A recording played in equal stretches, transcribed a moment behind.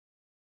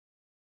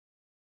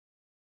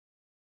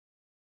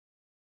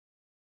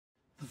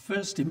The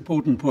first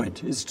important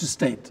point is to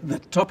state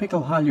that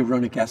topical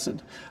hyaluronic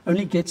acid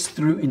only gets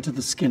through into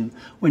the skin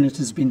when it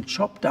has been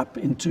chopped up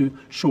into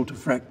shorter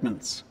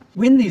fragments.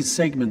 When these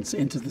segments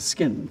enter the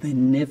skin, they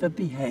never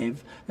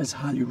behave as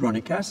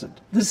hyaluronic acid.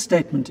 This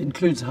statement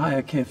includes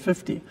Hyacare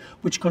 50,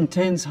 which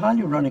contains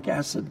hyaluronic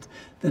acid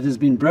that has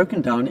been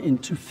broken down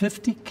into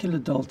 50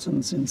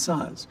 kilodaltons in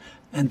size,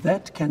 and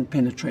that can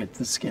penetrate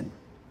the skin.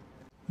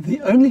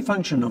 The only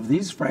function of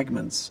these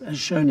fragments, as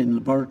shown in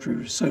laboratory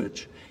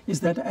research,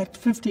 is that at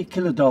 50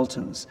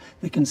 kilodaltons,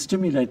 they can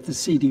stimulate the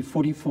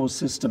CD44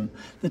 system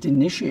that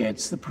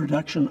initiates the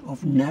production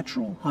of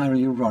natural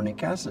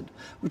hyaluronic acid,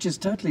 which is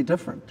totally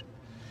different.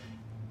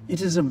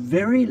 It is a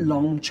very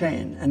long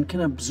chain and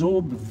can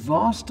absorb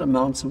vast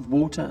amounts of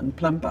water and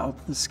plump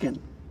out the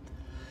skin.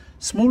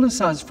 Smaller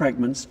size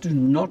fragments do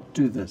not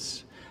do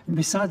this, and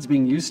besides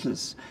being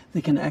useless,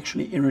 they can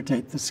actually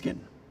irritate the skin.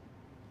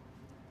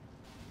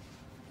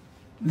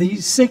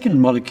 The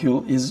second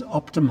molecule is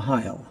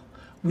OPTIM-HYAL,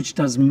 which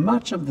does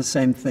much of the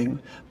same thing,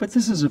 but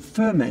this is a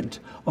ferment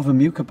of a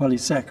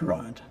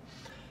mucopolysaccharide.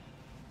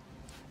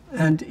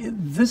 And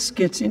this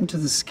gets into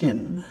the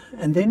skin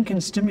and then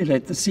can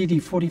stimulate the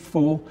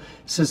CD44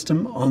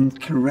 system on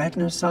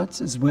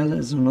keratinocytes as well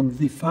as on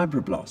the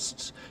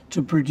fibroblasts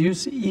to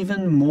produce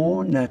even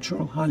more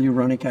natural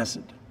hyaluronic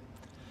acid.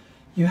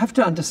 You have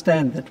to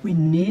understand that we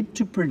need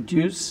to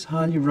produce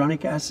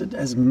hyaluronic acid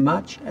as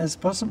much as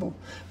possible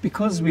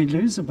because we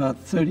lose about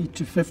 30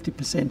 to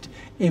 50%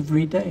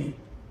 every day.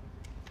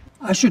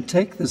 I should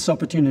take this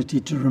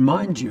opportunity to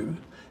remind you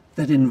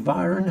that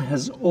Environ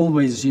has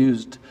always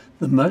used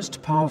the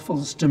most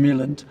powerful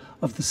stimulant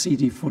of the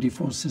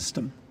CD44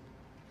 system,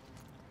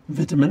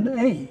 vitamin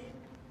A.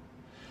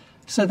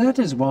 So that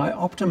is why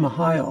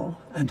OPTIM-HYAL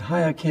and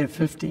Hyacare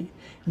 50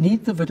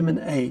 need the vitamin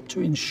A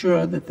to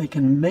ensure that they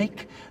can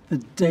make the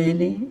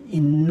daily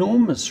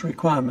enormous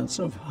requirements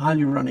of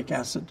hyaluronic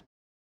acid.